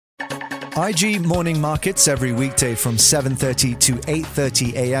IG Morning Markets every weekday from 7:30 to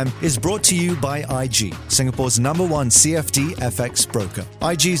 8:30 a.m. is brought to you by IG, Singapore's #1 CFD FX broker.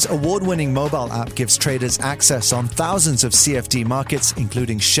 IG's award-winning mobile app gives traders access on thousands of CFD markets,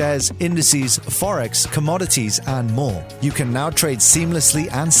 including shares, indices, forex, commodities, and more. You can now trade seamlessly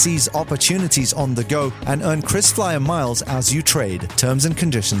and seize opportunities on the go and earn KrisFlyer miles as you trade. Terms and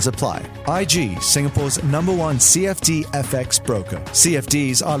conditions apply. IG, Singapore's #1 CFD FX broker.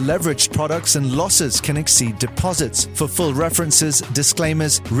 CFDs are leveraged products and losses can exceed deposits. For full references,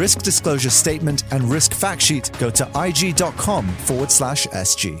 disclaimers, risk disclosure statement, and risk fact sheet, go to ig.com/SG.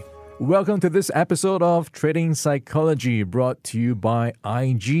 Welcome to this episode of Trading Psychology, brought to you by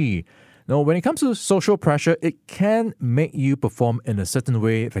IG. Now, when it comes to social pressure, it can make you perform in a certain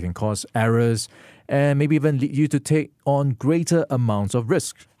way that can cause errors and maybe even lead you to take on greater amounts of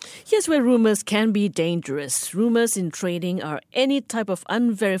risk. Here's where rumours can be dangerous. Rumours in trading are any type of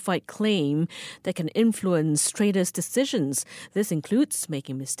unverified claim that can influence traders' decisions. This includes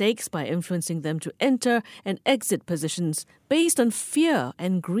making mistakes by influencing them to enter and exit positions based on fear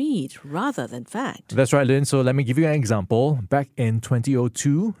and greed rather than fact. That's right, Lynn. So let me give you an example. Back in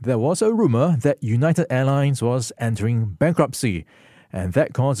 2002, there was a rumour that United Airlines was entering bankruptcy, and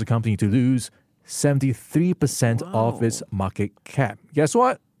that caused the company to lose 73% of its market cap. Guess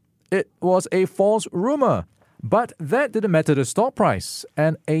what? It was a false rumor. But that didn't matter the stock price.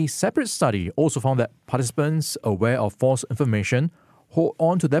 And a separate study also found that participants aware of false information hold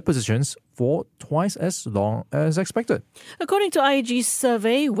on to their positions for twice as long as expected. According to IG's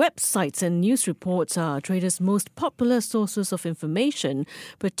survey, websites and news reports are traders' most popular sources of information,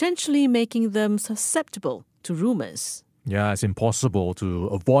 potentially making them susceptible to rumours. Yeah, it's impossible to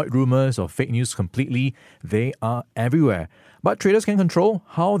avoid rumors or fake news completely. They are everywhere. But traders can control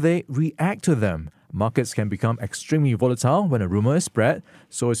how they react to them. Markets can become extremely volatile when a rumor is spread,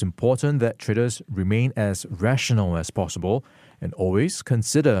 so it's important that traders remain as rational as possible and always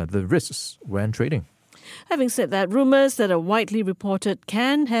consider the risks when trading. Having said that, rumours that are widely reported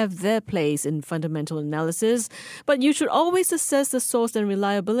can have their place in fundamental analysis, but you should always assess the source and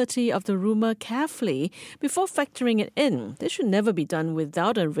reliability of the rumour carefully before factoring it in. This should never be done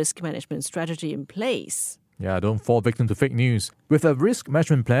without a risk management strategy in place. Yeah, don't fall victim to fake news. With a risk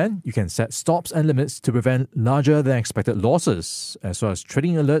management plan, you can set stops and limits to prevent larger than expected losses, as well as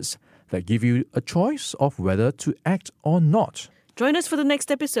trading alerts that give you a choice of whether to act or not. Join us for the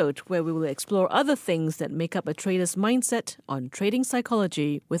next episode, where we will explore other things that make up a trader's mindset on Trading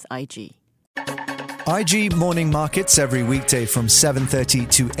Psychology with IG. IG Morning Markets every weekday from 7:30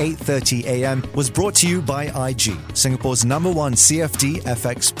 to 8:30 a.m. was brought to you by IG, Singapore's #1 CFD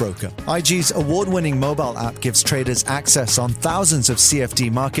FX broker. IG's award-winning mobile app gives traders access on thousands of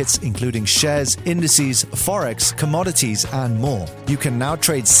CFD markets, including shares, indices, forex, commodities, and more. You can now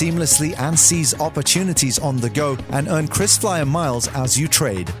trade seamlessly and seize opportunities on the go and earn KrisFlyer miles as you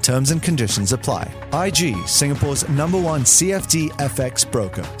trade. Terms and conditions apply. IG, Singapore's #1 CFD FX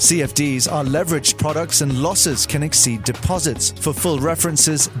broker. CFDs are leveraged products and losses can exceed deposits. For full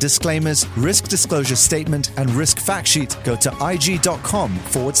references, disclaimers, risk disclosure statement, and risk fact sheet, go to ig.com/SG.